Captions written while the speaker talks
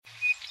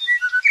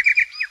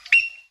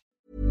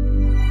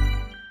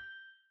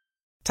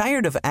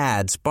Tired of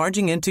ads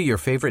barging into your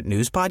favorite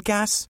news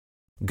podcasts?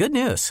 Good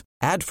news.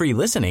 Ad-free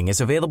listening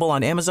is available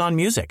on Amazon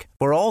Music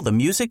for all the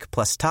music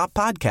plus top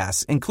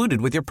podcasts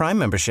included with your Prime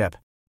membership.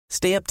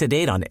 Stay up to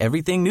date on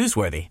everything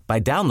newsworthy by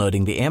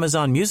downloading the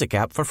Amazon Music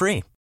app for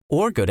free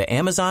or go to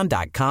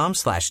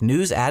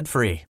amazon.com/news ad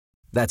free.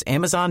 That's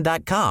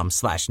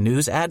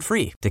amazon.com/news ad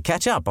free to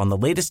catch up on the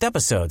latest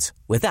episodes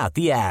without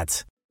the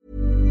ads.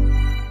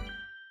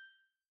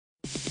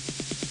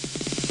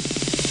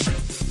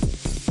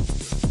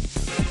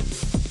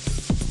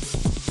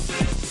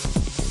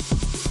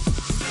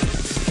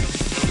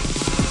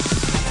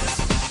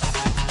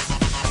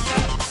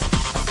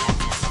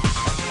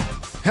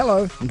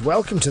 Hello and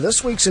welcome to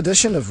this week's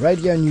edition of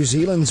Radio New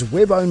Zealand's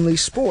web-only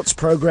sports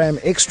program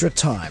Extra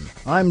Time.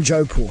 I'm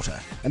Joe Porter.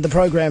 In the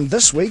program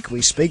this week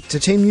we speak to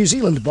Team New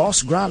Zealand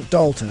boss Grant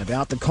Dalton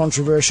about the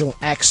controversial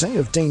axing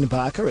of Dean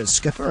Barker as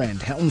skipper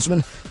and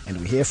helmsman, and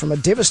we hear from a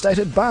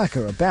devastated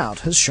Barker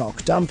about his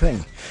shock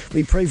dumping.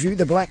 We preview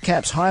the Black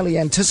Caps' highly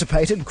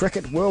anticipated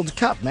Cricket World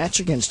Cup match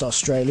against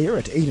Australia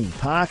at Eden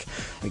Park.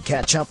 We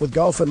catch up with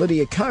golfer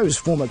Lydia Ko's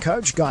former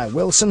coach Guy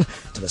Wilson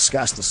to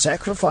discuss the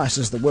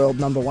sacrifices the world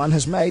number one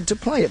has made to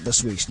play at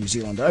this week's New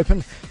Zealand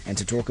Open, and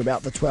to talk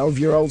about the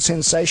 12-year-old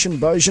sensation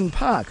Bojan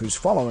Park, who's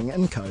following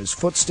in Ko's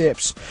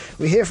footsteps.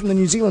 We hear from the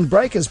New Zealand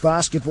Breakers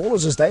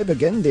basketballers as they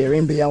begin their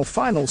NBL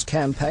Finals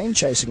campaign,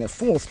 chasing a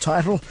fourth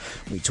title.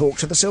 We talk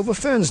to the Silver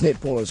Ferns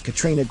netballers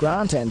Katrina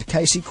Grant and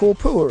Casey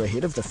Korpua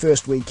ahead of the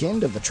first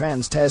weekend of the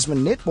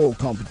Trans-Tasman netball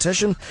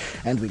competition,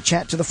 and we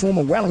chat to the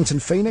former Wellington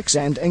Phoenix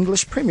and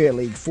English Premier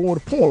League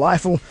forward Paul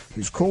Eiffel,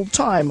 who's called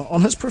time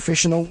on his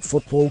professional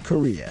football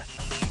career.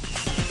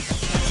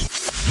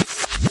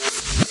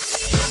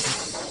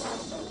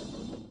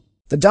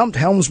 The dumped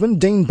helmsman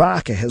Dean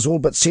Barker has all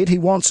but said he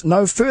wants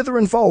no further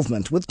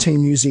involvement with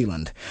Team New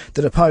Zealand.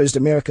 The deposed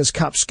America's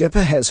Cup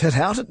skipper has hit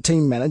out at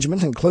team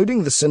management,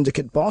 including the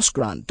syndicate boss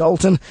Grant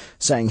Dalton,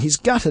 saying he's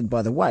gutted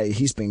by the way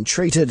he's been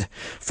treated.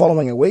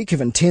 Following a week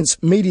of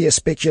intense media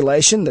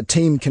speculation, the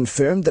team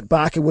confirmed that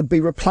Barker would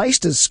be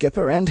replaced as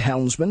skipper and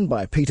helmsman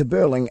by Peter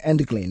Burling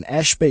and Glenn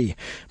Ashby.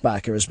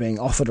 Barker is being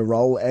offered a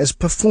role as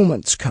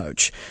performance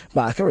coach.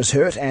 Barker is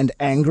hurt and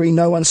angry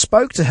no one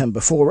spoke to him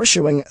before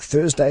issuing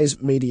Thursday's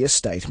media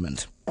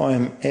statement. I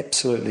am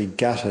absolutely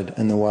gutted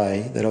in the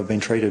way that I've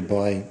been treated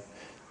by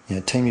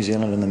Team New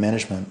Zealand and the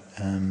management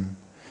in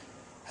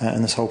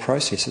this whole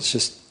process.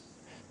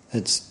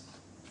 It's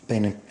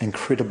been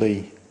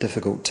incredibly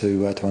difficult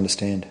to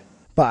understand.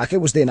 Barker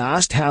was then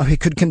asked how he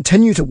could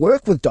continue to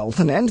work with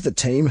Dalton and the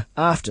team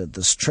after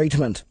this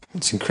treatment.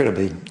 It's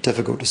incredibly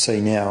difficult to see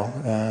now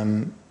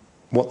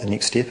what the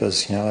next step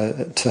is.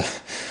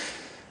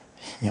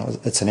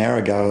 It's an hour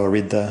ago I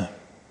read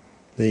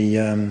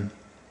the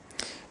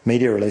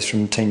media release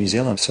from Team New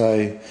Zealand,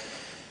 so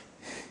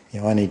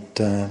I'm going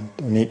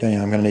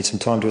to need some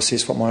time to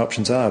assess what my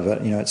options are.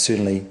 But it's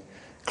certainly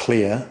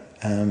clear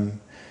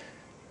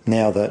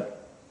now that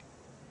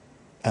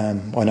I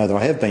know that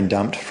I have been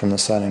dumped from the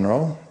sailing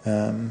role,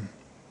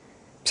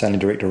 sailing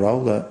director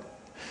role, that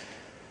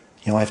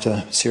I have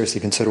to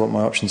seriously consider what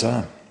my options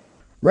are.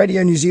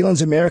 Radio New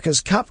Zealand's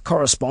America's Cup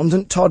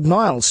correspondent Todd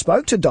Niles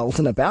spoke to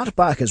Dalton about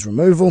Barker's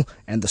removal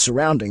and the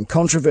surrounding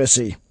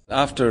controversy.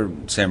 After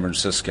San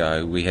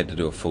Francisco, we had to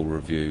do a full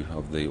review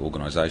of the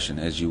organisation,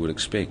 as you would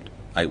expect.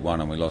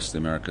 8-1 and we lost the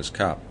America's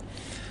Cup.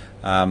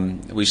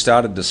 We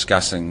started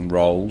discussing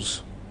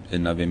roles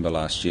in November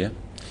last year.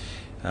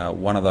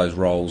 One of those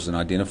roles, and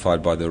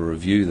identified by the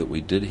review that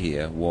we did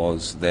here,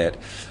 was that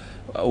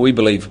we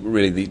believe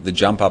really the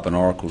jump up in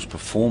Oracle's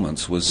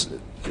performance was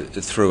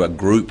through a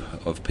group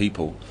of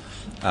people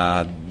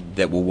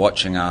that were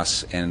watching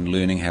us and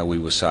learning how we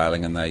were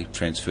sailing, and they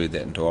transferred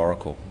that into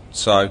Oracle.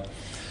 So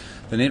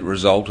the net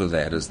result of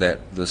that is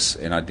that this,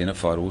 and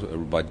identified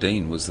by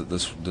Dean, was that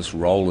this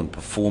role in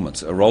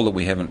performance, a role that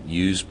we haven't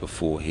used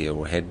before here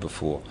or had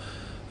before,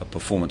 a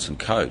performance and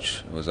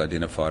coach, was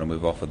identified, and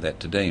we've offered that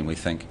to Dean. We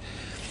think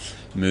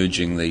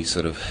merging the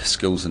sort of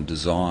skills and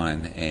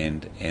design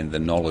and the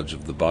knowledge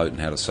of the boat and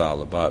how to sail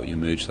the boat, you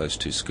merge those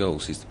two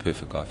skills, he's the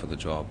perfect guy for the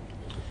job.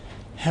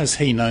 Has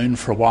he known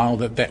for a while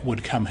that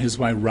would come his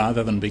way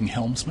rather than being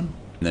helmsman?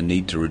 The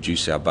need to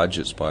reduce our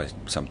budgets by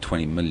some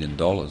 $20 million,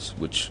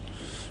 which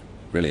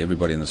really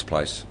everybody in this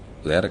place,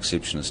 without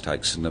exception, has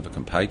taken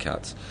significant pay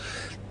cuts,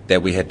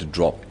 that we had to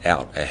drop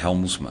out a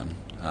helmsman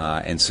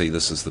and see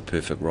this as the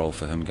perfect role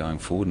for him going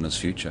forward in his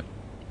future.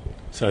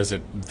 So is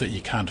it that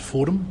you can't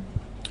afford him?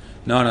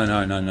 No,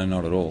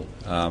 not at all.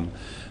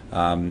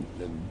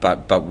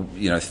 But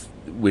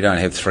we don't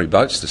have three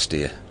boats to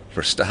steer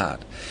for a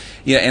start.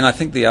 Yeah, and I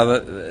think the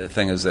other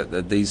thing is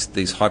that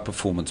these high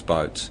performance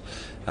boats,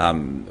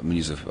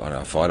 use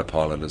a fighter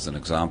pilot as an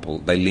example,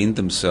 they lend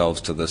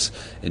themselves to this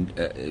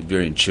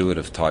very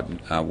intuitive type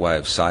way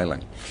of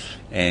sailing,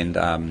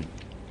 and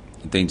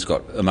Dean's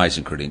got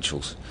amazing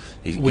credentials.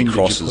 He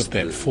crosses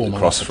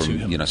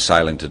from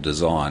sailing to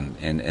design,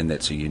 and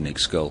that's a unique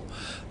skill.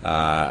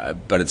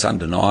 But it's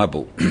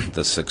undeniable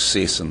the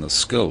success and the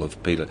skill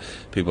of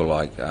people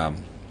like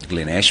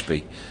Glenn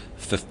Ashby,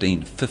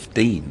 15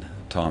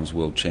 times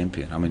world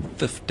champion. I mean,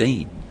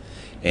 15.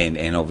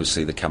 And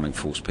obviously the coming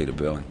force, Peter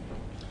Burling.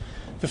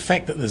 The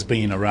fact that there's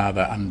been a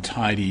rather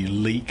untidy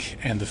leak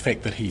and the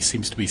fact that he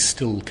seems to be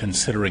still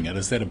considering it,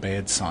 is that a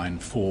bad sign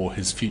for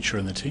his future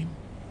in the team?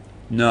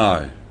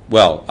 No.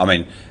 Well, I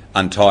mean,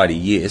 untidy,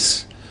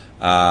 yes,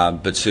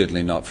 but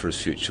certainly not for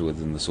his future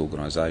within this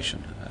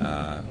organisation.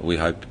 We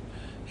hope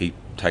he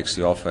takes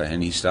the offer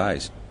and he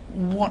stays.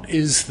 What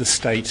is the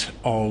state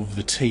of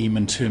the team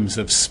in terms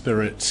of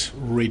spirit,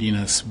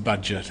 readiness,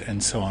 budget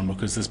and so on?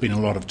 Because there's been a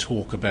lot of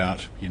talk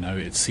about,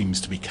 it seems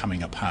to be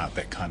coming apart,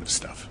 that kind of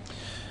stuff.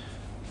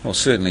 Well,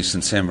 certainly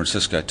since San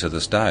Francisco to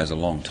this day is a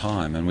long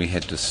time, and we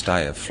had to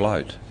stay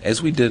afloat,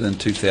 as we did in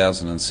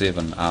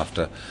 2007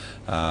 after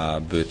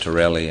Bert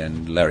Torelli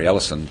and Larry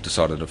Ellison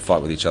decided to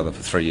fight with each other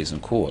for 3 years in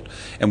court.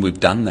 And we've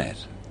done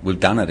that. We've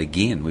done it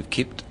again. We've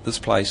kept this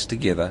place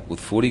together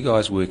with 40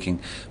 guys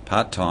working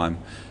part-time,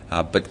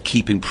 but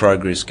keeping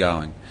progress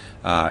going.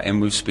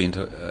 And we've spent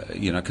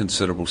a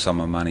considerable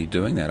sum of money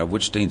doing that, of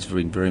which Dean's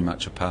been very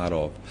much a part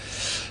of.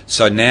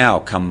 So now,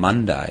 come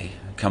Monday,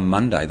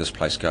 this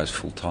place goes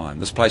full time.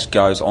 This place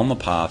goes on the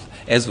path,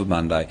 as of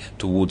Monday,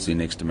 towards the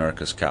next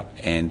America's Cup.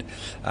 And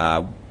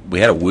we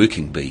had a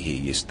working bee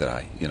here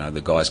yesterday,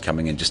 the guys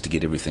coming in just to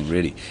get everything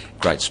ready.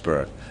 Great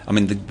spirit. I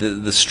mean,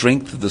 the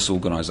strength of this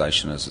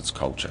organisation is its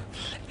culture.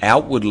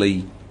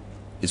 Outwardly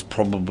is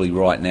probably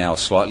right now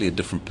slightly a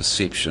different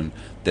perception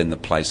than the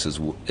place is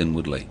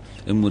inwardly.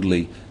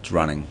 Inwardly, it's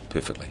running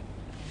perfectly.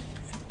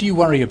 Do you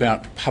worry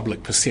about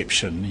public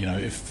perception,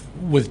 if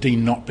with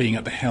Dean not being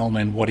at the helm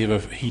and whatever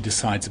he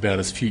decides about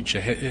his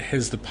future, have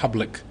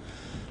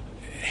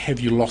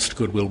you lost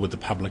goodwill with the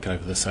public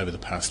over the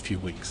past few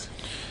weeks?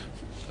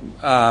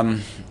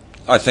 I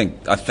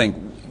think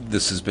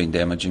this has been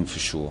damaging for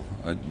sure.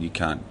 You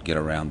can't get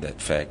around that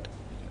fact.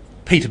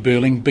 Peter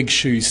Burling, big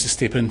shoes to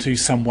step into.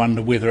 Some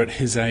wonder whether at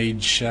his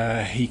age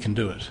he can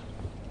do it.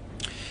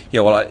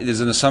 Yeah, well, there's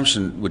an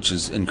assumption which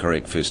is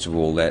incorrect, first of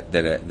all, that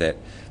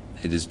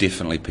it is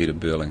definitely Peter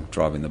Burling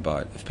driving the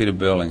boat. If Peter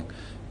Burling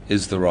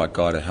is the right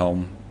guy to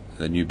helm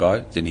the new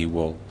boat, then he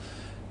will.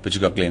 But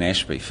you've got Glenn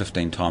Ashby,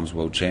 15 times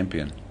world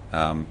champion,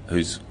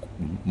 who's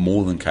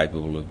more than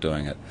capable of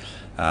doing it.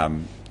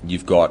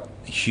 You've got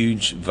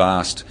huge,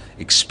 vast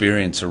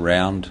experience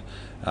around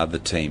the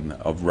team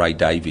of Ray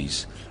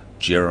Davies,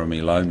 Jeremy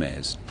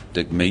Lomas,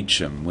 Dick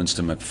Meacham,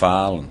 Winston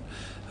McFarlane,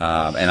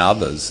 and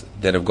others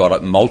that have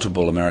got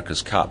multiple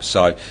America's Cups.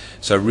 So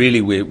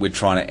really we're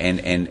trying to,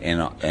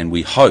 and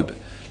we hope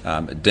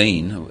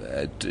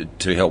Dean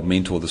to help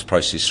mentor this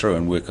process through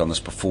and work on this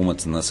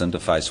performance and this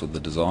interface with the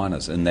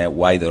designers in that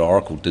way that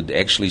Oracle did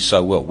actually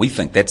so well. We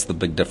think that's the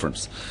big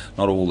difference.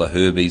 Not all the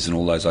Herbies and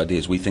all those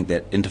ideas. We think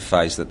that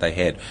interface that they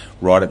had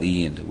right at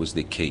the end was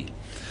their key.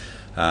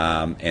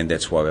 And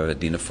that's why we've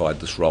identified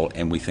this role,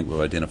 and we think we've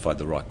identified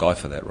the right guy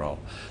for that role.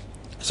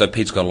 So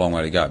Pete's got a long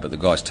way to go, but the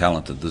guy's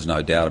talented, there's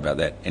no doubt about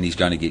that, and he's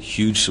going to get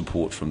huge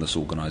support from this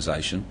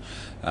organisation,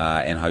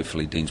 and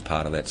hopefully Dean's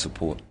part of that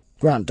support.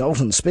 Grant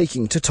Dalton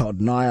speaking to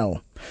Todd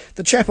Nile.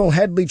 The Chappell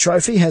Hadley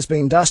Trophy has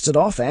been dusted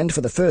off, and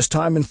for the first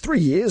time in 3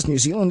 years, New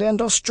Zealand and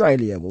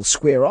Australia will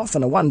square off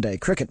in a one-day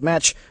cricket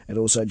match. It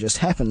also just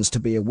happens to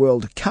be a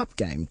World Cup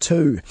game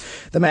too.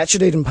 The match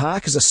at Eden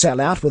Park is a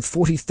sellout with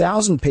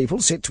 40,000 people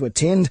set to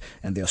attend,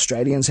 and the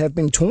Australians have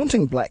been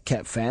taunting Black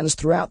Cap fans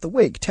throughout the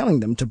week, telling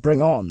them to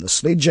bring on the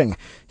sledging.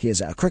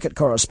 Here's our cricket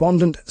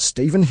correspondent,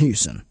 Stephen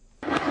Hewson.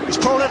 He's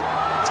pulled it.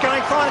 It's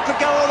going fine. It could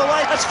go all the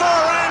way. It's 4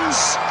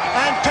 runs.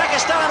 And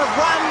Pakistan have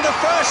won the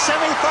first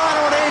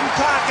semi-final at Eden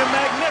Park. A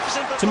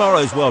magnificent...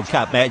 Tomorrow's World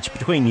Cup match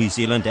between New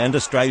Zealand and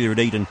Australia at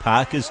Eden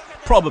Park is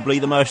probably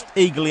the most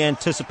eagerly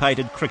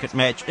anticipated cricket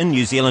match in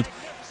New Zealand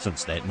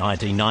since that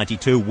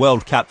 1992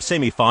 World Cup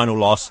semi-final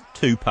loss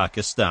to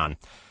Pakistan.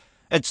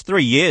 It's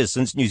 3 years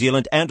since New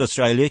Zealand and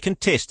Australia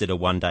contested a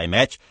one-day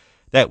match.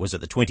 That was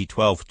at the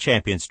 2012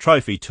 Champions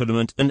Trophy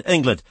tournament in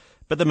England,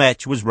 but the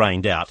match was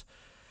rained out.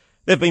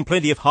 There have been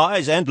plenty of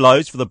highs and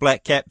lows for the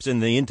Black Caps in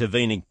the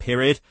intervening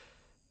period,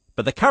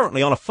 but they're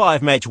currently on a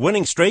 5-match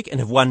winning streak and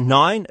have won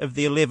 9 of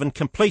the 11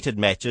 completed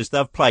matches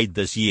they've played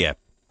this year.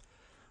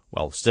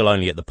 While still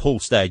only at the pool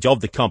stage of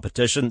the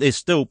competition, there's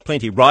still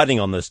plenty riding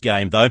on this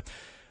game though.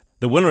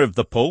 The winner of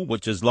the pool,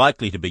 which is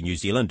likely to be New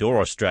Zealand or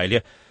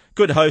Australia,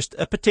 could host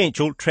a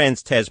potential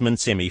Trans-Tasman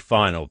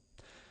semi-final.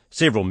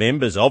 Several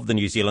members of the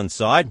New Zealand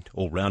side,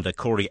 all-rounder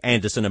Corey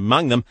Anderson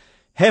among them,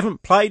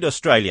 haven't played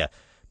Australia,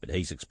 but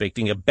he's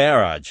expecting a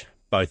barrage,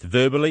 both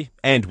verbally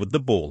and with the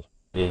ball.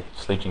 Yeah,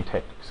 sledging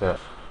tactics are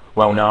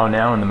well known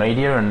now in the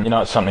media, and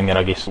it's something that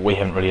I guess we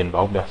haven't really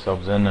involved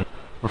ourselves in, and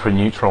we're pretty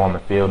neutral on the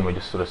field and we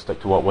just sort of stick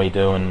to what we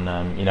do, and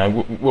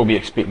we'll be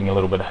expecting a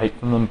little bit of heat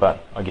from them,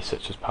 but I guess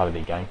it's just part of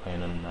their game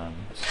plan, and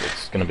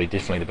it's going to be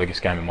definitely the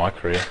biggest game of my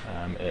career,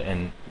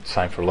 and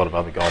same for a lot of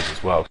other guys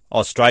as well.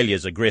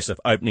 Australia's aggressive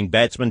opening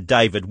batsman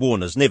David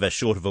Warner's never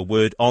short of a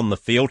word on the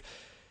field.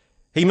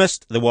 He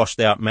missed the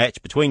washed-out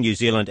match between New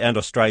Zealand and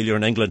Australia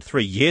and England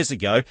 3 years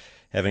ago,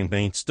 having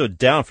been stood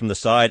down from the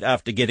side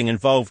after getting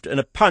involved in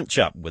a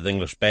punch-up with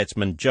English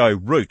batsman Joe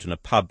Root in a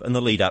pub in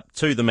the lead-up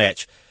to the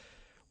match.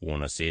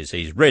 Warner says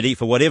he's ready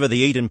for whatever the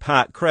Eden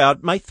Park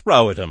crowd may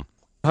throw at him.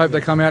 I hope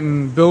they come out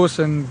and boo us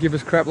and give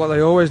us crap like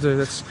they always do.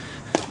 That's,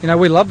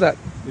 we love that.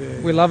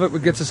 Yeah. We love it.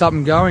 It gets us up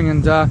and going,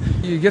 and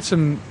you get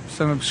some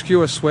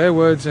obscure swear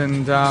words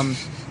and a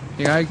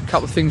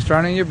couple of things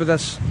thrown at you, but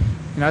that's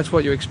it's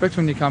what you expect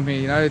when you come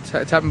here. It's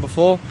happened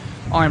before.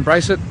 I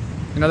embrace it.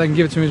 They can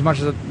give it to me as much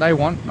as they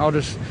want. I'll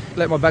just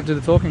let my bat do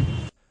the talking.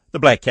 The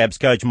Black Caps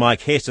coach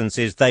Mike Hesson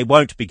says they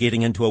won't be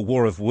getting into a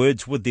war of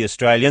words with the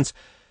Australians.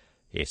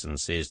 Hesson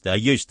says they're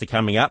used to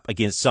coming up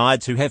against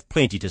sides who have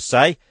plenty to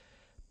say,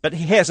 but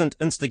he hasn't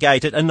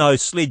instigated a no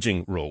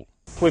sledging rule.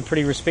 We're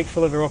pretty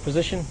respectful of our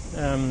opposition,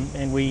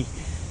 and we're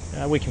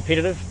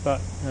competitive,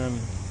 but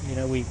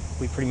we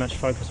pretty much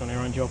focus on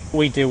our own job.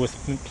 We deal with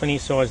plenty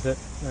of sides that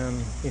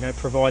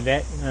provide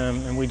that,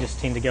 and we just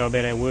tend to go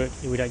about our work.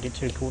 We don't get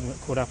too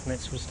caught up in that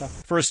sort of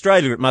stuff. For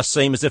Australia, it must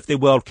seem as if their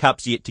World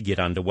Cup's yet to get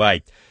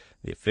underway.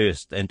 Their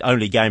first and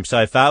only game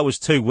so far was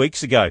 2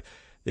 weeks ago.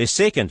 Their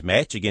second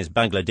match against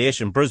Bangladesh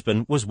in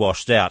Brisbane was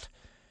washed out.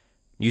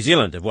 New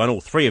Zealand have won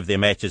all 3 of their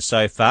matches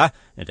so far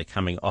and are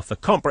coming off a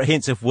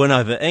comprehensive win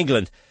over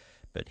England.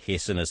 But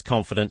Hesson is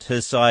confident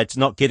his side's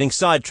not getting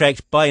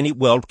sidetracked by any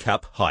World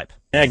Cup hype.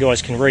 Our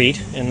guys can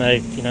read, and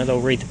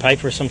they'll read the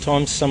paper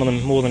sometimes, some of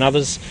them more than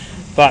others.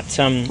 But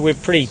we're a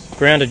pretty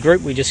grounded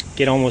group. We just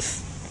get on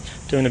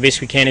with doing the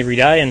best we can every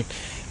day, and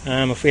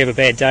if we have a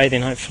bad day,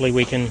 then hopefully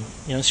we can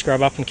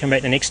scrub up and come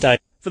back the next day.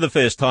 For the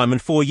first time in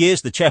 4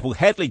 years, the Chapel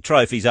Hadley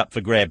Trophy's up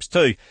for grabs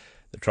too.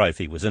 The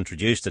trophy was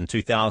introduced in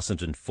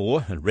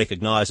 2004 and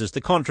recognises the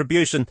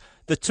contribution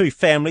the 2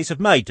 families have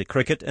made to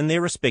cricket in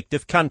their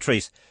respective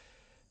countries.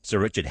 Sir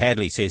Richard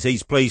Hadley says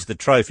he's pleased the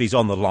trophy's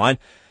on the line,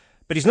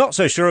 but he's not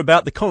so sure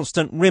about the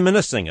constant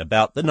reminiscing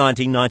about the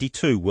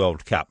 1992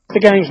 World Cup. The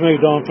game's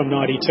moved on from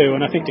 92,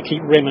 and I think to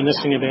keep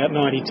reminiscing about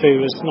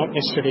 92 is not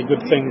necessarily a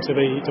good thing to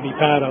be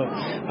part of.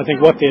 I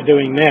think what they're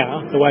doing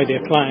now, the way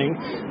they're playing,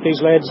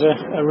 these lads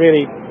are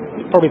really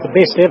probably the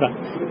best ever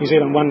New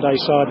Zealand one-day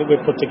side that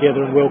we've put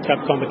together in World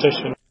Cup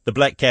competition. The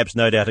Black Caps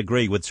no doubt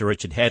agree with Sir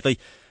Richard Hadley.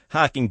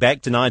 Harking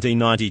back to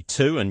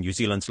 1992 and New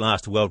Zealand's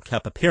last World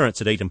Cup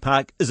appearance at Eden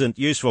Park isn't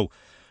useful,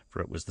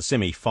 for it was the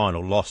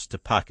semi-final loss to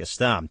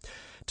Pakistan.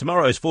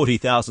 Tomorrow's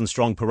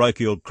 40,000-strong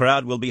parochial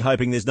crowd will be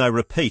hoping there's no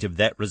repeat of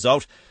that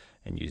result,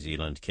 and New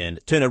Zealand can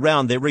turn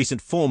around their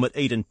recent form at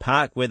Eden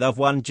Park, where they've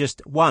won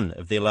just 1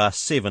 of their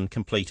last 7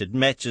 completed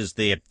matches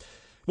there.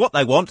 What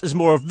they want is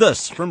more of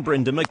this from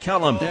Brendan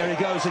McCullum. There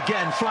he goes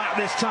again, flat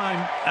this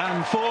time,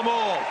 and 4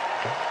 more.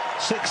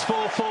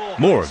 6-4-4.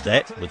 More of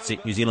that would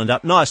set New Zealand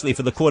up nicely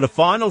for the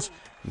quarter-finals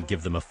and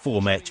give them a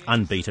 4-match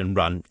unbeaten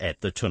run at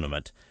the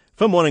tournament.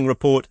 For Morning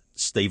Report,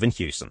 Stephen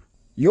Hewson.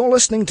 You're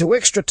listening to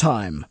Extra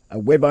Time, a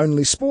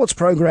web-only sports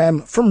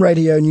program from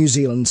Radio New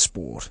Zealand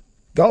Sport.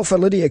 Golfer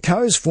Lydia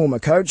Ko's former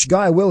coach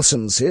Guy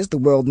Wilson says the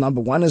world number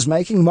 1 is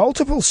making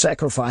multiple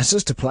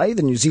sacrifices to play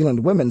the New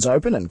Zealand Women's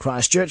Open in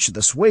Christchurch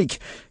this week.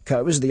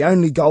 Ko is the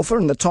only golfer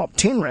in the top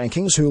 10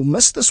 rankings who'll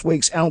miss this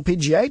week's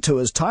LPGA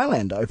Tour's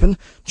Thailand Open,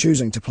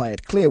 choosing to play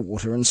at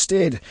Clearwater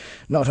instead.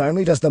 Not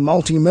only does the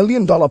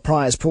multi-million-dollar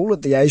prize pool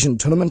at the Asian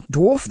tournament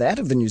dwarf that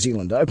of the New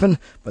Zealand Open,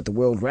 but the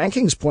world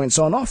rankings points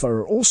on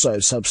offer are also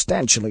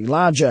substantially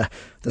larger.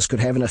 This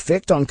could have an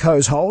effect on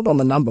Ko's hold on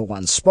the number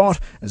 1 spot,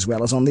 as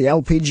well as on the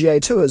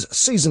LPGA Tour's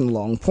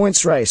season-long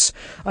points race.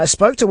 I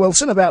spoke to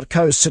Wilson about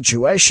Ko's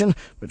situation,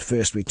 but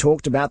first we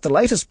talked about the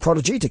latest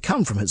prodigy to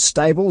come from his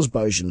stables,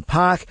 Bojin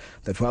Park,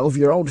 the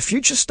 12-year-old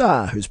future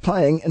star who's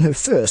playing in her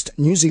first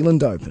New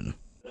Zealand Open.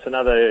 It's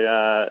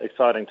another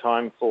exciting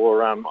time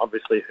for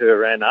obviously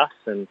her and us,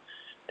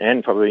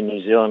 and probably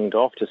New Zealand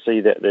golf, to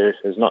see that there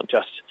is not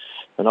just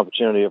an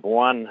opportunity of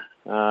one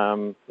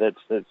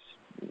that's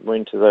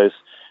went to those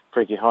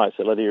freaky heights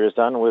that Lydia has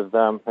done with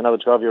another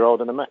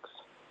 12-year-old in the mix.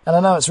 And I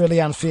know it's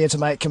really unfair to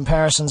make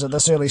comparisons at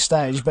this early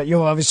stage, but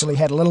you obviously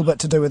had a little bit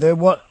to do with her.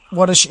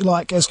 What is she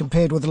like as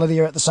compared with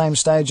Lydia at the same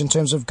stage in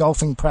terms of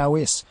golfing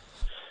prowess?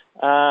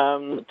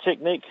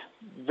 Technique,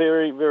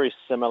 very, very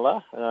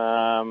similar.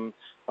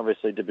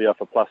 Obviously, to be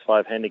off a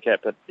 +5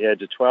 handicap at the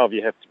age of 12,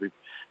 you have to be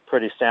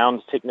pretty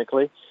sound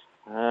technically.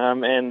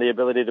 And the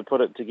ability to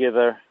put it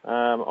together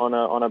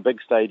on a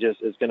big stage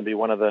is going to be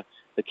one of the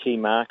key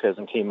markers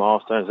and key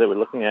milestones that we're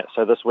looking at.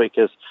 So this week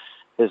is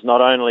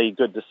not only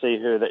good to see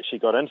her that she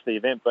got into the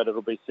event, but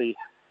it'll be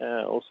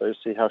also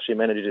see how she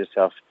manages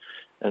herself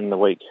in the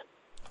week.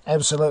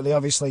 Absolutely.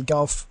 Obviously,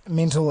 golf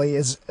mentally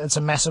it's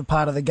a massive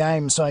part of the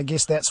game. So I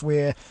guess that's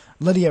where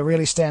Lydia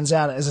really stands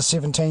out as a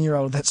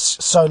 17-year-old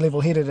that's so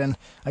level-headed, and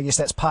I guess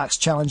that's Park's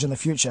challenge in the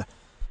future.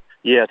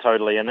 Yeah,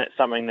 totally, and that's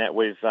something that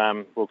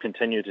we'll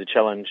continue to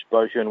challenge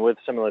Bojin with,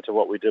 similar to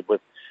what we did with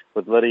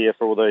Lydia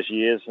for all those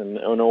years, and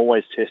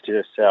always test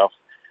herself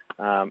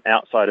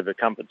outside of her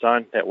comfort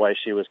zone. That way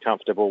she was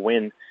comfortable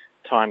when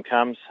time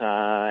comes,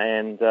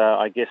 and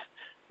I guess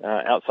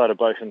outside of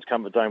Bojin's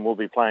comfort zone, we'll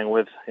be playing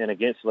with and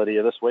against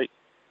Lydia this week.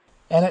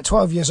 And at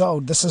 12 years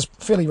old, this is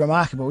fairly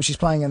remarkable. She's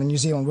playing in the New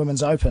Zealand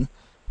Women's Open.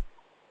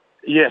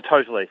 Yeah,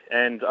 totally,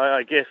 and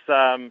I guess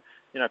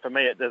for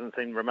me, it doesn't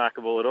seem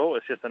remarkable at all.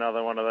 It's just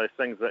another one of those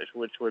things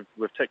which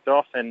we've ticked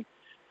off, and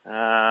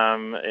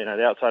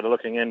the outsider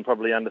looking in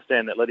probably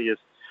understand that Lydia's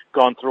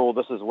gone through all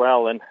this as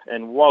well.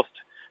 And whilst,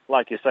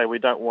 like you say, we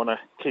don't want to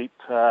keep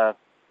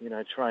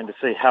trying to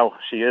see how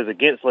she is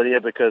against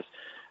Lydia, because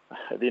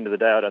at the end of the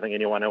day, I don't think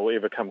anyone will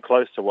ever come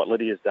close to what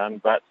Lydia's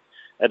done. But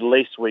at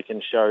least we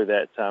can show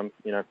that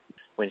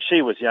when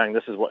she was young,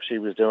 this is what she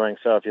was doing.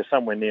 So if you're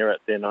somewhere near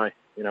it, then I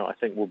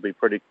think we'll be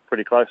pretty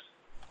close.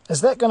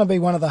 Is that going to be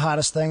one of the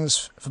hardest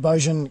things for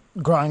Bojan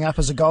growing up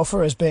as a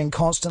golfer, is being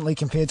constantly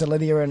compared to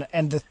Lydia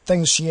and the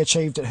things she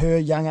achieved at her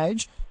young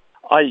age?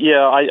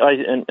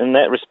 In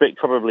that respect,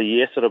 probably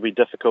yes. It'll be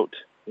difficult,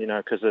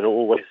 because it'll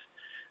always,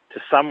 to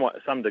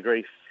some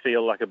degree,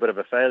 feel like a bit of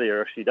a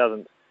failure if she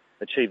doesn't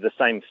achieve the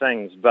same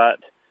things. But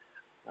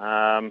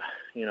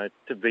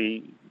to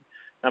be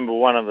number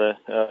one of the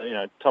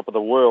top of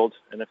the world,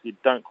 and if you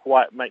don't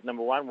quite make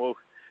number one, well,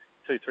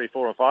 2, 3,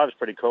 4, and 5 is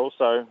pretty cool.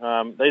 So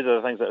these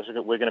are the things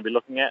that we're going to be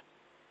looking at.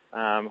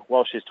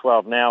 While she's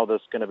 12 now,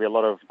 there's going to be a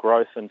lot of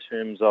growth in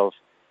terms of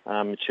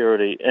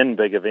maturity in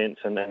big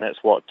events, and that's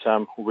what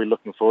we'll be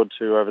looking forward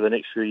to over the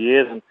next few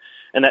years,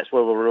 and that's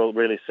where we'll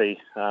really see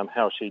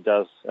how she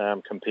does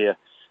compare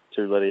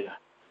to Lydia.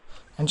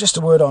 And just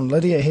a word on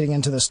Lydia heading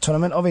into this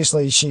tournament.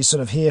 Obviously, she's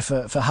sort of here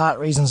for heart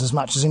reasons as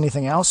much as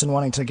anything else, and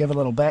wanting to give a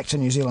little back to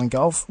New Zealand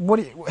golf.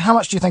 How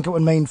much do you think it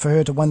would mean for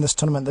her to win this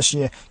tournament this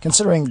year,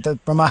 considering the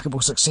remarkable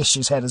success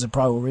she's had as a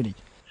pro already?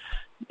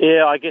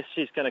 Yeah, I guess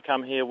she's going to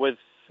come here with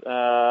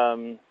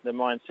the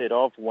mindset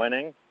of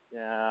winning,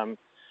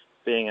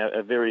 being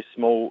a very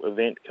small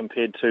event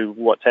compared to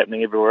what's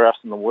happening everywhere else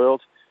in the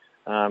world.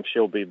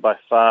 She'll be by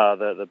far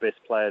the best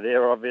player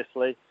there,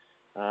 obviously.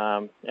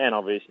 And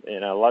obviously,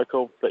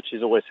 local, but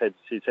she's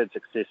had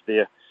success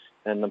there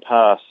in the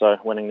past. So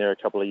winning there a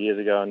couple of years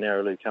ago and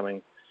narrowly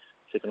coming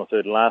second or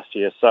third last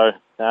year. So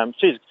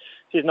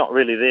she's not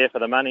really there for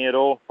the money at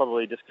all.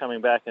 Probably just coming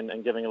back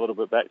and giving a little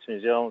bit back to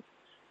New Zealand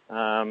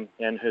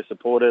and her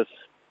supporters.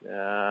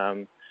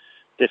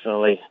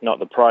 Definitely not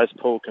the prize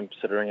pool,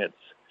 considering it's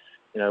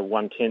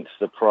 1/10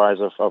 the prize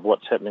of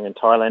what's happening in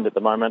Thailand at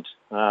the moment,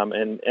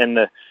 and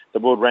the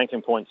world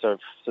ranking points are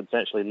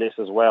substantially less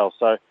as well.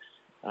 So.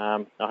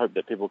 I hope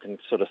that people can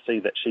sort of see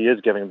that she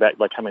is giving back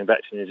by coming back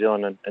to New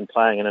Zealand and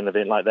playing in an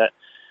event like that,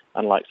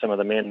 unlike some of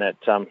the men that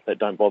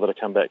don't bother to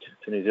come back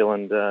to New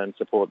Zealand and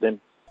support them.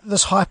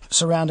 This hype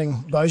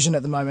surrounding Bojan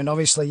at the moment,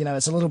 obviously,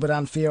 it's a little bit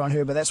unfair on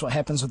her, but that's what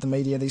happens with the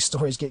media. These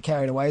stories get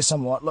carried away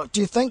somewhat. Look,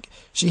 do you think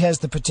she has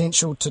the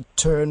potential to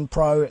turn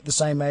pro at the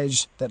same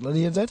age that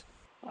Lydia did?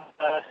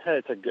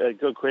 It's a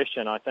good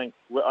question. I think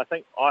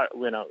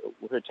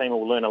her team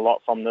will learn a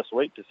lot from this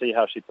week to see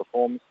how she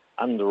performs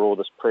under all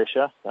this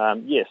pressure.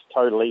 Yes,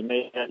 totally.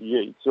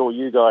 It's all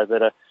you guys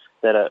that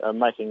are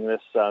making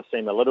this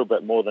seem a little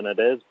bit more than it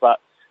is, but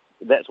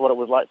that's what it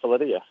was like for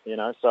Lydia.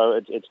 So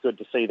it's good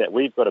to see that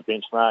we've got a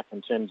benchmark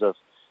in terms of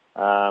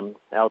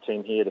our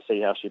team here to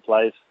see how she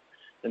plays.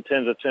 In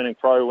terms of turning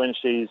pro when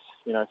she's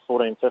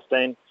 14,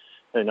 15.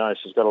 Who knows?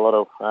 She's got a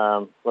lot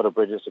of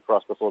bridges to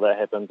cross before that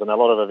happens, and a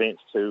lot of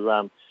events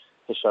to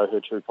show her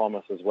true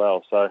promise as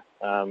well. So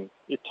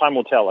time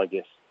will tell, I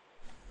guess.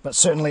 But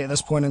certainly at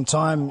this point in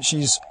time,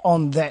 she's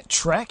on that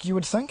track, you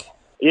would think?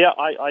 Yeah,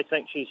 I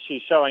think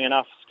she's showing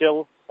enough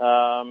skill.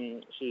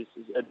 She's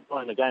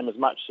enjoying the game as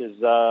much as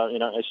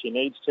as she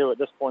needs to at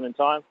this point in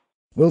time.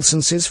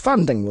 Wilson says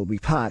funding will be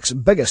Park's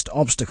biggest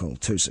obstacle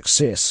to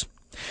success.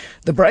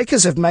 The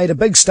Breakers have made a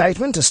big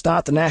statement to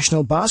start the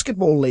National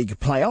Basketball League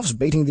playoffs,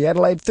 beating the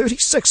Adelaide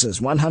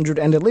 36ers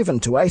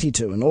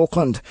 111-82 in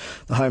Auckland.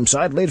 The home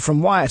side led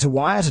from wire to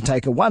wire to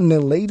take a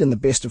 1-0 lead in the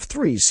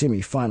best-of-3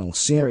 semi-final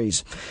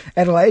series.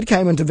 Adelaide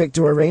came into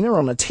Victor Arena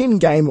on a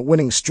 10-game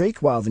winning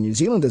streak, while the New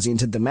Zealanders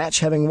entered the match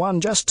having won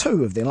just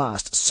 2 of their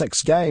last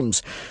 6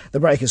 games. The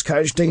Breakers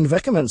coach Dean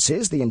Vickerman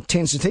says the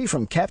intensity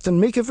from captain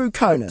Mika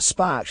Vukona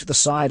sparked the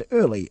side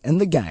early in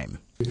the game.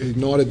 He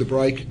ignited the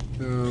break,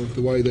 the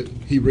way that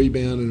he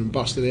rebounded and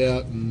busted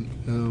out, and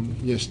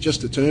just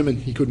determined.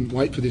 He couldn't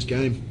wait for this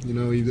game.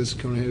 That's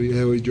kind of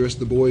how he dressed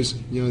the boys,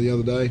 the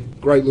other day.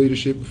 Great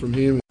leadership from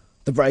him.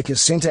 The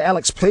Breakers centre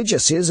Alex Pledger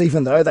says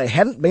even though they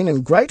hadn't been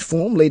in great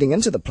form leading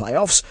into the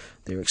playoffs,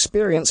 their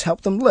experience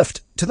helped them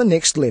lift to the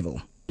next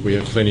level. We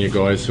have plenty of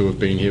guys who have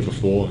been here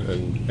before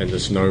and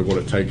just know what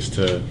it takes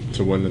to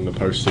win in the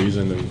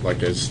postseason. And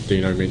like as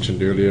Dino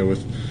mentioned earlier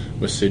with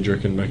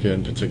Cedric and Mika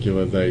in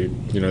particular, they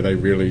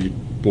really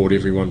brought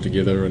everyone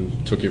together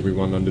and took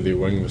everyone under their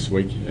wing this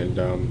week, and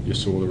you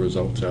saw the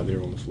results out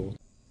there on the floor.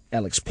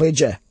 Alex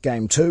Pledger,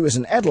 Game 2 is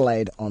in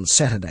Adelaide on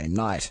Saturday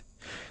night.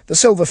 The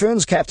Silver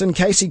Ferns captain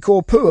Casey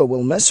Korpua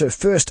will miss her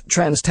first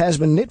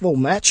Trans-Tasman netball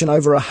match in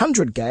over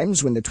 100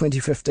 games when the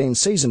 2015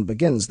 season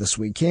begins this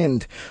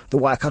weekend. The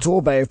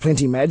Waikato Bay of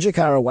Plenty Magic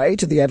are away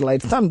to the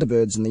Adelaide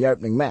Thunderbirds in the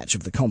opening match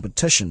of the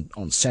competition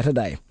on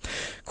Saturday.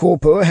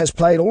 Korpua has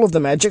played all of the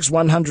Magic's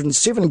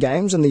 107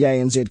 games in the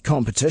ANZ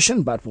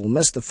competition, but will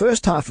miss the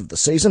first half of the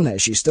season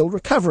as she's still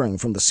recovering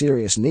from the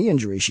serious knee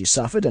injury she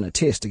suffered in a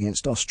test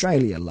against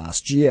Australia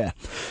last year.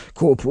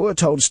 Korpua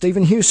told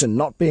Stephen Hewson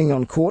not being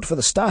on court for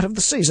the start of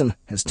the season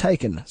has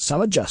taken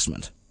some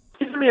adjustment.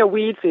 Definitely a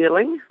weird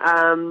feeling,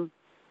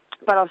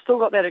 but I've still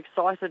got that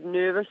excited,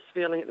 nervous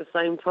feeling at the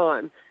same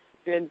time.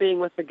 And being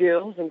with the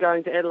girls and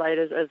going to Adelaide,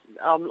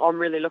 I'm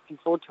really looking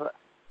forward to it.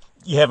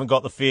 You haven't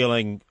got the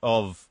feeling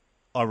of,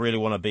 I really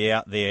want to be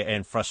out there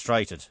and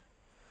frustrated?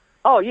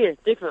 Oh, yeah,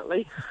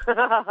 definitely.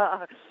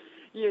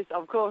 Yes,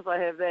 of course I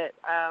have that.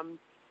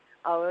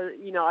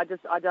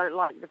 I don't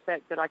like the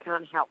fact that I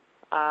can't help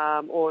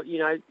or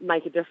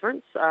make a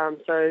difference.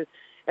 So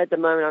at the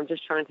moment, I'm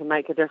just trying to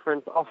make a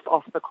difference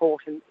off the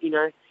court and,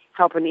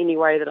 help in any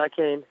way that I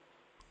can.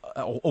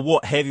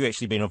 What have you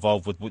actually been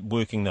involved with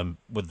working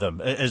with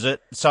them? Is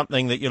it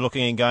something that you're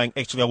looking and going,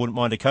 actually, I wouldn't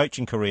mind a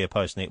coaching career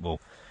post-netball?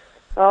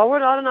 Oh,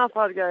 well, I don't know if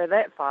I'd go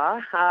that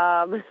far.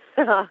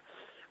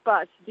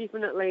 But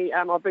definitely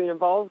I've been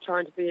involved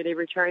trying to be at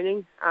every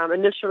training.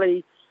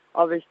 Initially,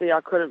 obviously,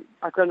 I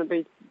couldn't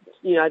be,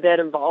 that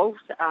involved.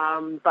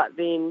 But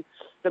then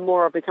the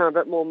more I become a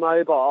bit more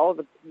mobile,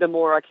 the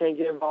more I can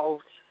get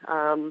involved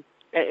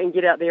and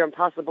get out there and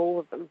pass the ball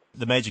with them.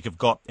 The Magic have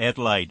got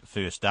Adelaide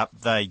first up.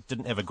 They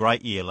didn't have a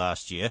great year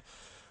last year.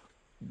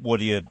 What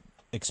are you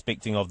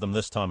expecting of them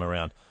this time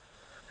around?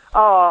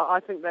 Oh, I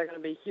think they're going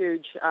to be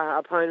huge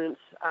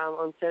opponents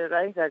on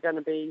Saturday. They're going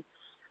to be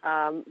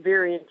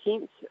very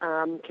intense,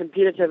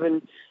 competitive,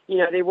 and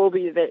there will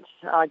be that,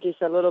 I guess,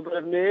 a little bit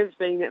of nerves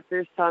being that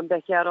first time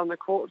back out on the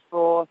court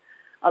for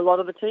a lot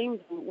of the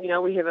teams.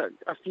 We have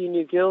a few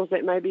new girls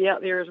that may be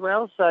out there as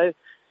well, so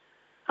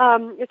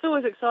it's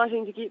always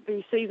exciting to get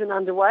the season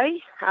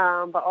underway,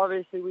 but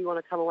obviously we want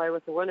to come away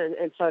with the win,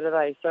 and so do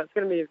they. So it's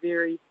going to be a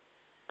very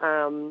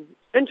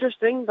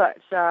interesting but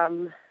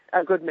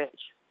a good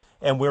match.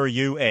 And where are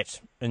you at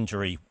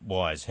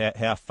injury-wise?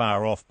 How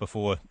far off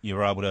before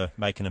you're able to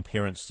make an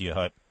appearance, do you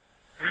hope?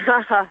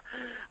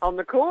 On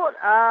the court?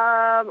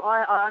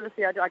 I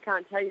honestly, I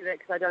can't tell you that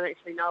because I don't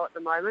actually know at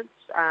the moment.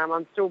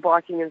 I'm still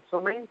biking and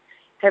swimming.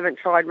 Haven't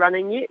tried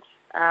running yet,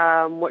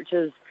 which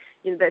is,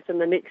 that's in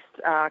the next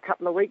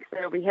couple of weeks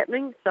that'll be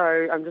happening. So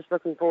I'm just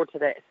looking forward to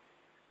that.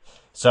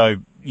 So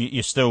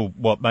you're still,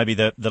 maybe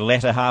the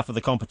latter half of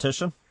the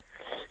competition?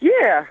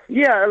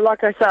 Yeah.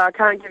 Like I say, I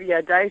can't give you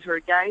a date or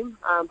a game,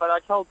 but I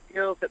told the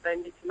girls that they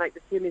need to make the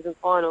semis and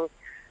finals,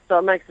 so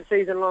it makes the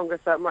season longer,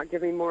 so it might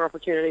give me more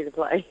opportunity to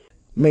play.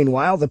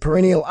 Meanwhile, the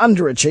perennial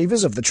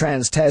underachievers of the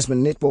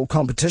Trans-Tasman netball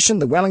competition,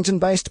 the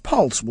Wellington-based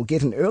Pulse, will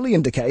get an early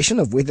indication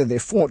of whether their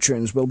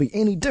fortunes will be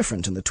any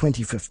different in the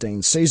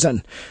 2015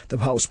 season. The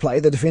Pulse play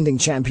the defending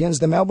champions,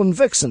 the Melbourne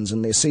Vixens,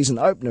 in their season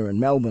opener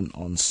in Melbourne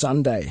on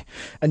Sunday.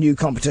 A new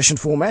competition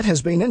format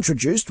has been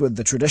introduced, with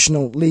the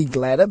traditional league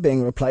ladder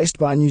being replaced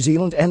by New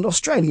Zealand and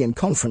Australian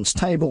conference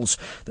tables.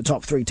 The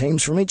top 3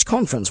 teams from each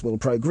conference will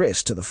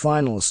progress to the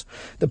finals.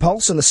 The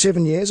Pulse, in the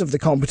 7 years of the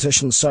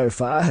competition so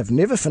far, have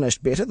never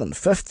finished better than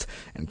 5th,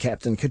 and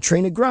captain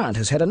Katrina Grant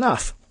has had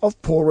enough of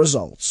poor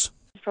results.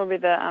 It's probably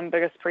the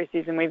biggest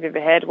pre-season we've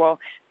ever had,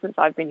 since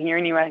I've been here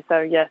anyway, so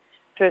yeah,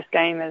 first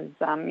game is,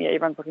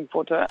 everyone's looking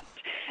forward to it.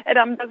 It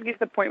does get to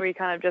the point where you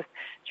kind of just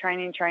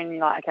training,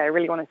 like, okay, I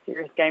really want a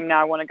serious game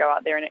now, I want to go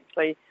out there and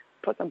actually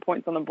put some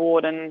points on the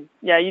board, and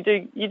yeah, you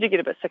do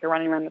get a bit sick of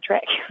running around the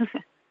track.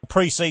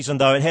 Pre-season,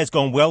 though, it has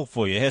gone well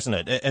for you,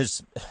 hasn't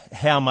it?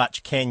 How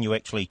much can you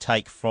actually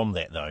take from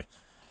that, though?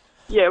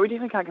 Yeah, we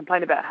definitely can't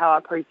complain about how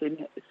our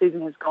pre-season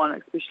has gone,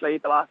 especially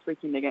the last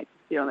weekend against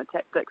the on the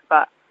tactics.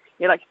 But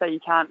yeah, like you say, you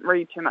can't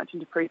read too much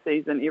into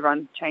pre-season.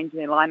 Everyone's changing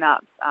their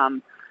lineups,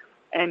 and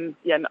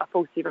a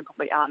full 7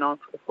 probably aren't on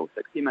for the full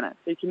 60 minutes.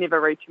 So you can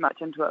never read too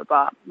much into it.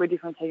 But we're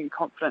definitely taking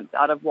confidence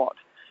out of what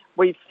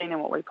we've seen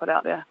and what we put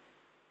out there.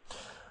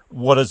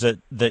 What is it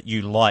that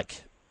you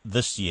like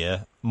this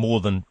year more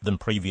than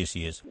previous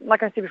years?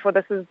 Like I said before,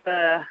 this is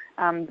the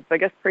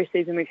biggest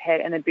pre-season we've had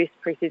and the best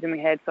pre-season we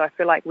had, so I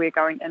feel like we're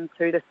going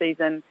into the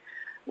season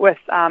with,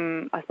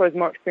 I suppose,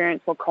 more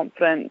experience, more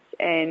confidence,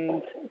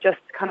 and just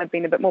kind of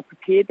being a bit more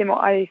prepared than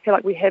what I feel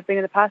like we have been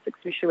in the past,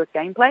 especially with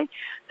gameplay.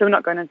 So we're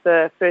not going into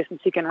the first and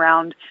second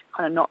round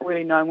kind of not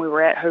really knowing where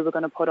we're at, who we're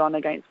going to put on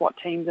against what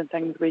teams and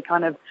things. We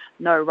kind of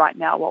know right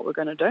now what we're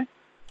going to do.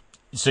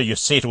 So you're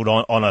settled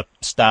on a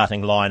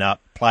starting lineup,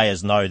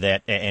 players know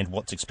that, and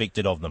what's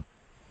expected of them?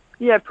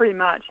 Yeah, pretty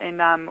much, and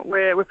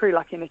we're pretty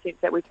lucky in the sense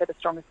that we've had the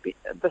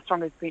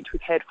strongest bench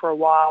we've had for a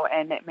while,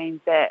 and that means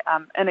that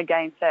in a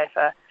game,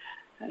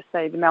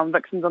 say the Melbourne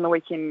Vixens on the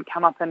weekend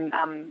come up and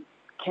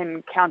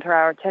can counter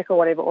our attack or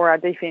whatever, or our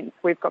defence,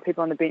 we've got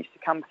people on the bench to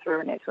come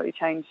through and absolutely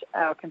change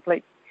our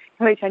completely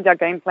change our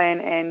game plan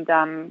and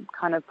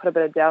kind of put a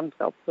bit of doubt into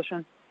the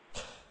opposition.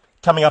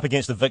 Coming up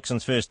against the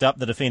Vixens first up,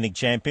 the defending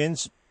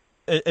champions,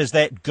 Is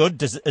that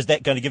good? Is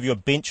that going to give you a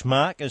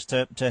benchmark as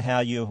to how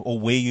you or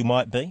where you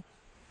might be?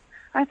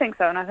 I think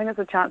so, and I think it's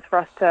a chance for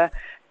us to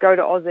go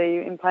to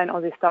Aussie and play an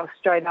Aussie style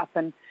straight up.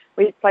 And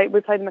we played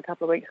them a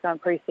couple of weeks ago in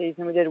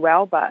pre-season. We did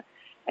well, but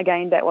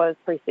again, that was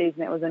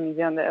pre-season. It was in New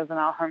Zealand. It was in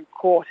our home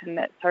court, and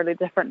that's totally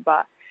different.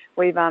 But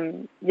we've,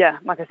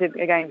 like I said,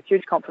 again,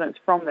 huge confidence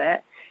from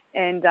that.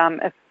 And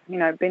if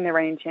being the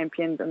reigning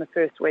champions in the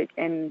first week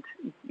and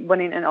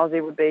winning in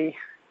Aussie would be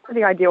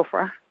pretty ideal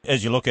for us.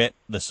 As you look at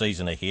the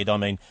season ahead, I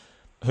mean,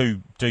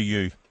 who do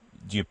you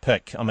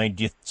pick? I mean,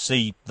 do you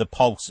see the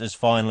Pulse is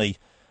finally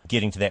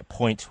getting to that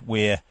point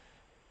where,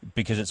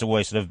 because it's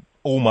always sort of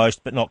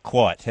almost but not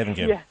quite, haven't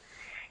you? Yeah,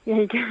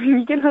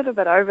 you get a little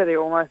bit over there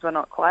almost but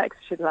not quite,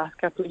 especially the last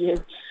couple of years.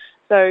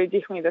 So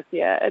definitely this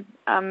year.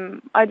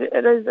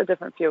 It is a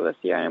different feel this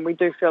year, and we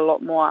do feel a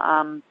lot more,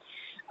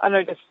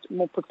 just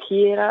more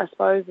prepared, I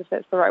suppose, if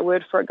that's the right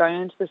word for it,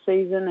 going into the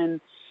season.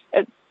 And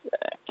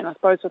I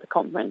suppose with the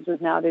conferences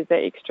now, there's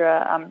that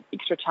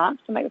extra chance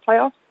to make the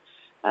playoffs.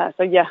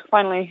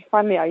 Finally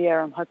our year,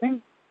 I'm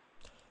hoping.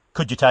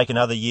 Could you take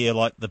another year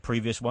like the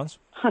previous ones?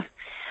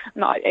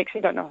 No, I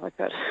actually don't know if I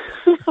could.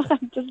 I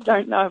just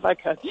don't know if I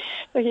could.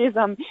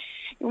 So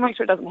we'll make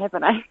sure it doesn't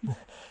happen, eh?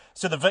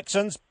 So the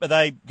Vixens, are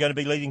they going to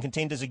be leading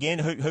contenders again?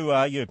 Who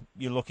are you're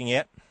looking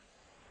at?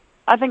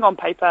 I think on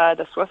paper,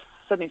 the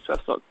Sydney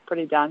Swifts look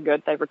pretty darn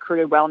good. They've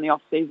recruited well in the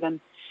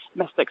off-season.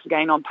 Mystics,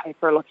 again, on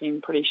paper, are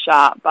looking pretty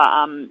sharp.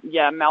 But,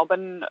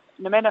 Melbourne,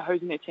 no matter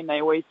who's in their team,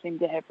 they always seem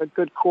to have a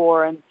good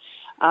core and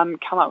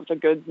come up with the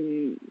goods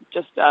and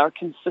just are a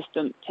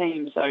consistent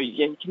team. So,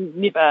 you can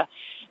never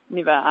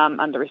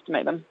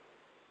underestimate them.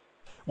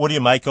 What do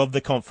you make of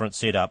the conference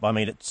setup? I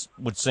mean, it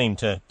would seem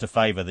to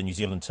favour the New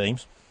Zealand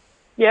teams.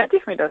 Yeah, it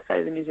definitely does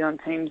favour the New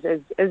Zealand teams.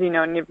 As you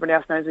know, and everybody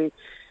else knows,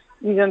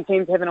 New Zealand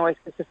teams haven't always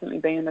consistently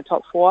been in the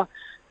top four.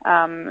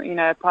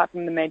 Apart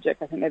from the Magic,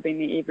 I think they've been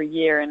there every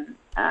year. And,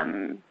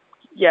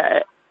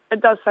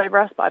 it does favour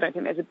us, but I don't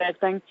think that's a bad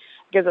thing. It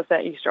gives us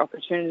that extra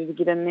opportunity to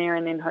get in there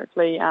and then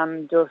hopefully have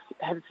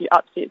a few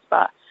upsets.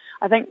 But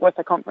I think with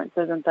the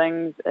conferences and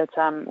things, it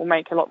will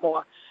make a lot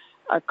more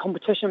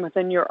competition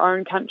within your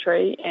own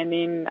country, and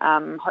then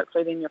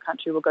hopefully then your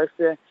country will go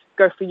for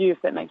you,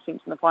 if that makes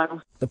sense, in the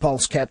final. The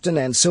Pulse captain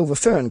and Silver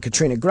Fern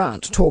Katrina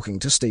Grant talking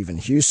to Stephen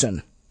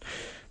Hewson.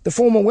 The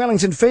former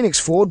Wellington Phoenix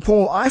forward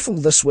Paul Eiffel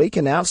this week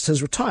announced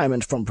his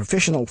retirement from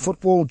professional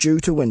football due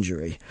to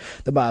injury.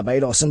 The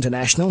Barbados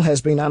international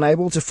has been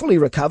unable to fully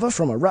recover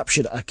from a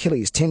ruptured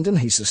Achilles tendon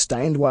he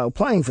sustained while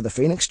playing for the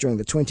Phoenix during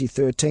the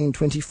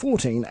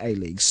 2013-2014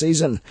 A-League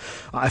season.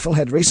 Eiffel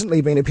had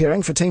recently been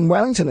appearing for Team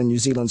Wellington in New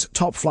Zealand's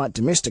top-flight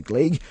domestic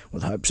league,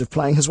 with hopes of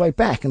playing his way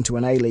back into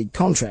an A-League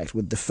contract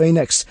with the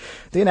Phoenix.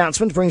 The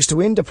announcement brings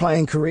to end a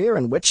playing career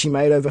in which he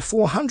made over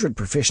 400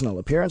 professional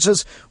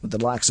appearances with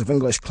the likes of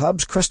English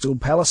clubs Crystal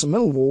Palace,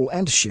 Millwall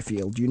and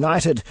Sheffield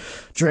United.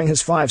 During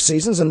his 5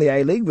 seasons in the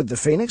A-League with the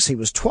Phoenix, he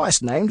was twice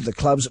named the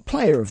club's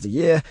Player of the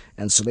Year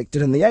and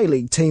selected in the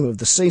A-League Team of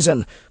the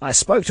Season. I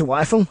spoke to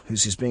Eiffel, who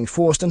says being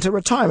forced into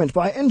retirement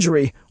by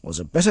injury was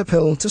a bitter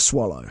pill to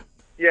swallow.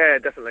 Yeah,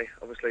 definitely.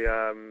 Obviously,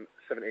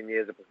 17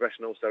 years of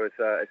professional, so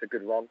it's a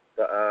good run.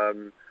 But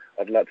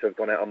I'd like to have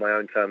gone out on my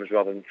own terms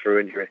rather than through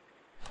injury.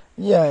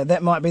 Yeah,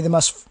 that might be the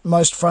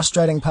most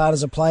frustrating part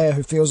as a player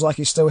who feels like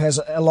he still has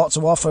a lot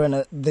to offer,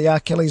 and the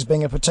Achilles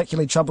being a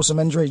particularly troublesome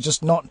injury,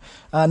 just not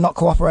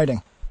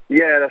cooperating.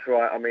 Yeah, that's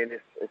right. I mean,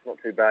 it's not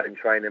too bad in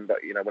training, but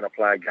when I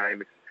play a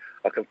game,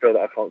 I can feel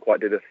that I can't quite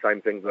do the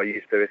same things I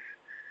used to.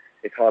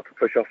 It's hard to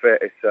push off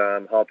it.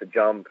 It's hard to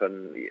jump,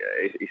 and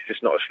it's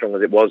just not as strong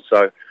as it was.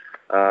 So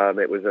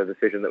it was a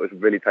decision that was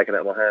really taken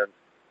out of my hands.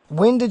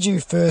 When did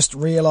you first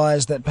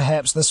realise that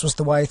perhaps this was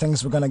the way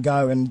things were going to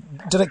go? And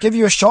did it give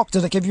you a shock?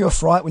 Did it give you a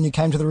fright when you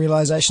came to the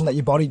realisation that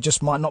your body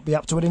just might not be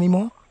up to it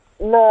anymore?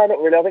 No, not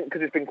really. I think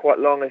because it's been quite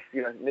long, it's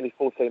nearly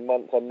 14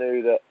 months, I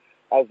knew that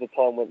as the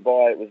time went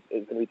by, it was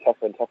going to be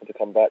tougher and tougher to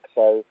come back.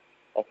 So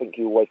I think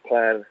you always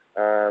plan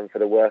for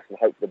the worst and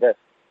hope for the best.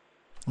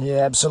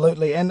 Yeah,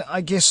 absolutely. And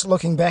I guess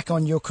looking back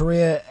on your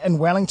career in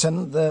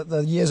Wellington,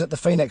 the years at the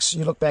Phoenix,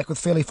 you look back with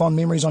fairly fond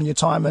memories on your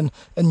time in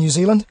New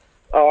Zealand?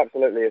 Oh,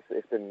 absolutely.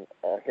 It's been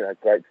a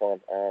great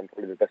time.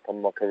 Probably the best time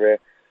of my career.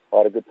 I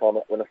had a good time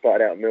when I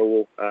started out at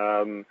Millwall,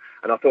 and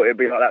I thought it'd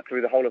be like that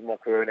through the whole of my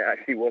career, and it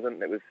actually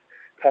wasn't. It was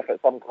tough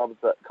at some clubs,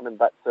 but coming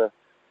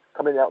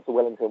out to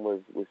Wellington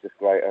was just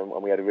great, and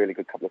we had a really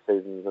good couple of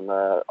seasons, and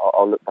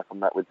I'll look back on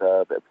that with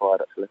a bit of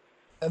pride, actually.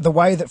 The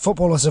way that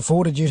football has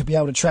afforded you to be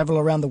able to travel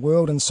around the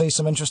world and see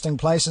some interesting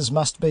places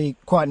must be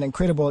quite an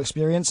incredible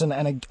experience and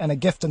a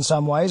gift in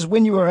some ways.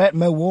 When you were at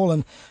Millwall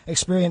and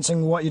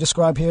experiencing what you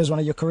describe here as one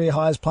of your career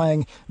highs,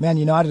 playing Man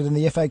United in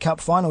the FA Cup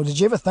final, did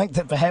you ever think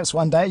that perhaps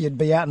one day you'd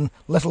be out in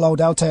little old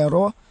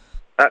Aotearoa?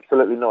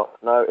 Absolutely not.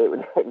 No,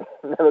 it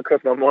never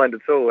crossed my mind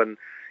at all. And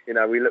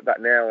we look back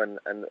now, and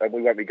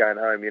we won't be going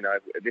home.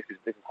 This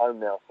is home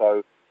now.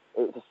 So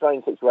it's a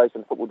strange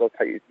situation. Football does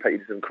take you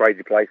to some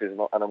crazy places,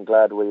 and I'm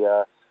glad we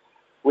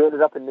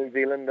ended up in New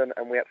Zealand,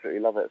 and we absolutely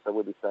love it. So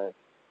we'll be staying.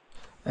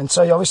 And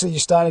so obviously you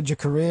started your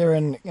career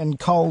in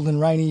cold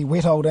and rainy,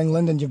 wet old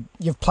England, and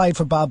you've played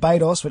for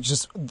Barbados, which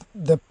is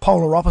the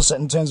polar opposite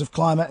in terms of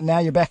climate. And now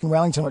you're back in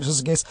Wellington, which is,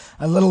 I guess,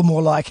 a little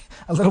more like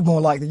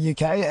the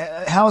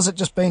UK. How has it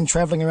just been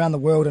travelling around the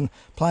world and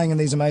playing in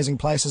these amazing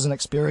places and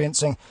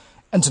experiencing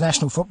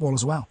international football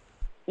as well?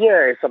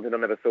 Yeah, it's something I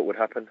never thought would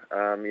happen.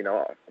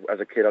 As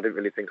a kid, I didn't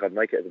really think I'd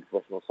make it as a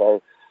professional,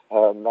 so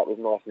that was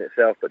nice in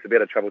itself. But to be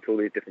able to travel to all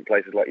these different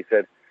places, like you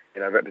said,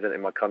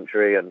 representing my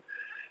country, and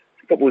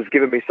football's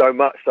given me so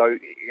much. So,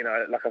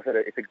 like I said,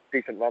 it's a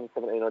decent run,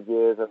 17 odd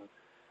years,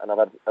 and I've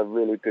had a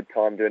really good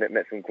time doing it,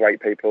 met some great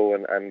people,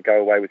 and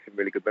go away with some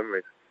really good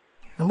memories.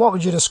 And what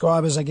would you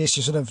describe as, I guess,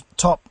 your sort of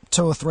top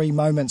 2 or 3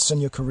 moments in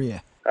your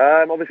career?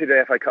 Obviously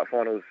the FA Cup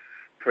final's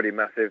pretty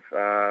massive,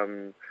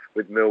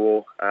 with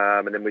Millwall,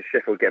 and then with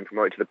Sheffield getting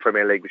promoted to the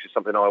Premier League, which is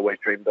something I always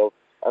dreamed of.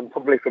 And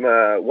probably from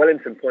a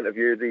Wellington point of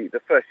view,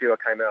 the first year I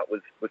came out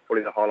was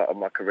probably the highlight of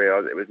my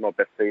career. It was my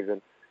best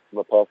season from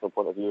a personal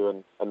point of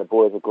view, and the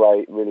boys were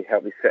great, really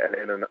helped me settle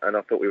in, and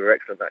I thought we were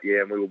excellent that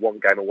year, and we were one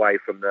game away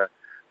from the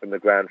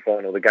grand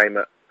final. The game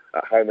at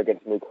home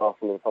against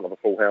Newcastle in front of a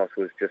full house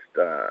was just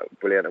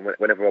brilliant, and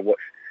whenever I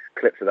watch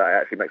clips of that,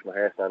 it actually makes my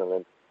hair stand on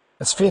end.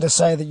 It's fair to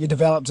say that you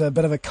developed a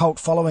bit of a cult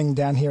following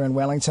down here in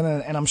Wellington,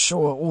 and I'm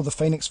sure all the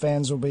Phoenix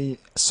fans will be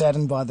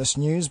saddened by this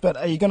news, but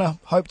are you going to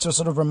hope to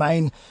sort of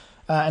remain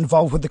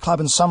involved with the club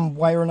in some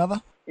way or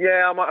another?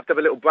 Yeah, I might have to have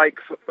a little break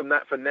from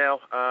that for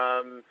now.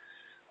 I'm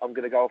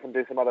going to go off and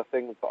do some other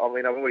things, but I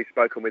mean, I've already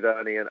spoken with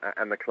Ernie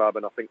and the club,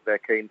 and I think they're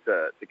keen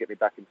to get me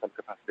back in some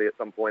capacity at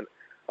some point.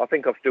 I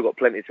think I've still got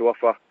plenty to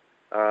offer,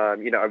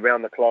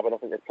 around the club, and I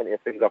think there's plenty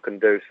of things I can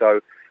do. So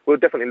we'll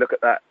definitely look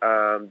at that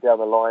down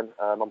the line.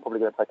 I'm probably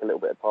going to take a little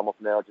bit of time off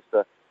now just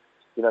to,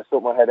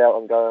 sort my head out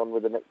and go on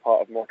with the next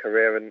part of my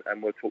career, and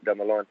we'll talk down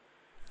the line.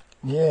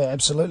 Yeah,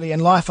 absolutely.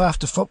 And life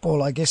after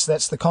football, I guess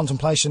that's the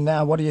contemplation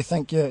now. What do you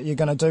think you're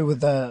going to do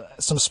with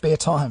some spare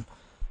time?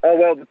 Oh,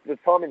 well, the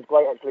timing's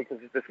great, actually, because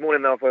this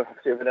morning I've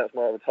obviously announced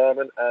my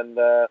retirement, and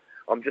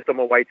I'm just on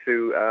my way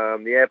to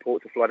the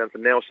airport to fly down to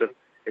Nelson.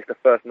 It's the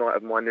first night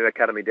of my new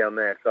academy down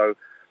there, so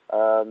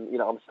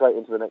I'm straight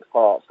into the next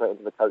part, straight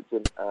into the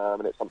coaching,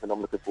 and it's something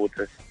I'm looking forward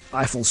to.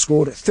 Ifill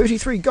scored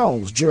 33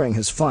 goals during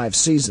his 5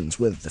 seasons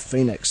with the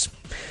Phoenix.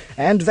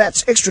 And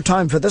that's extra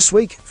time for this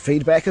week.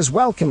 Feedback is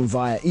welcome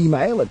via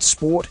email at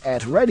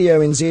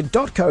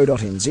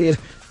sport@radionz.co.nz,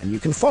 and you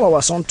can follow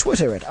us on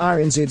Twitter at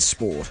RNZ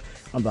Sport.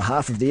 On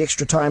behalf of the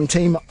Extra Time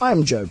team,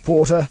 I'm Joe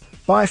Porter.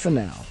 Bye for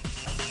now.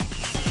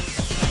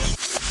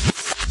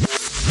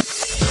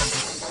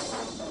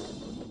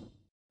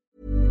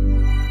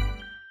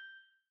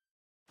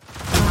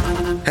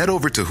 Head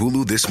over to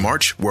Hulu this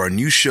March, where our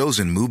new shows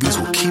and movies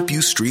will keep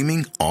you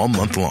streaming all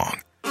month long.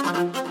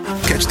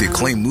 Catch the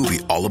acclaimed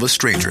movie All of Us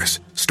Strangers,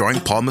 starring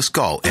Paul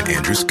Mescal and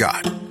Andrew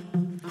Scott.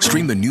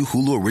 Stream the new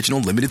Hulu original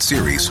limited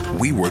series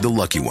We Were the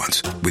Lucky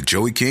Ones with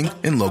Joey King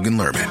and Logan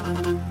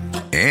Lerman.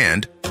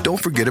 And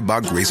don't forget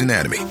about Grey's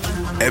Anatomy.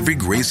 Every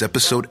Grey's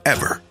episode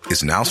ever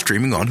is now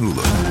streaming on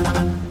Hulu.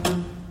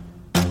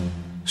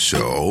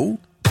 So,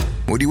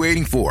 what are you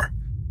waiting for?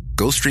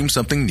 Go stream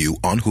something new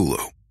on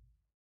Hulu.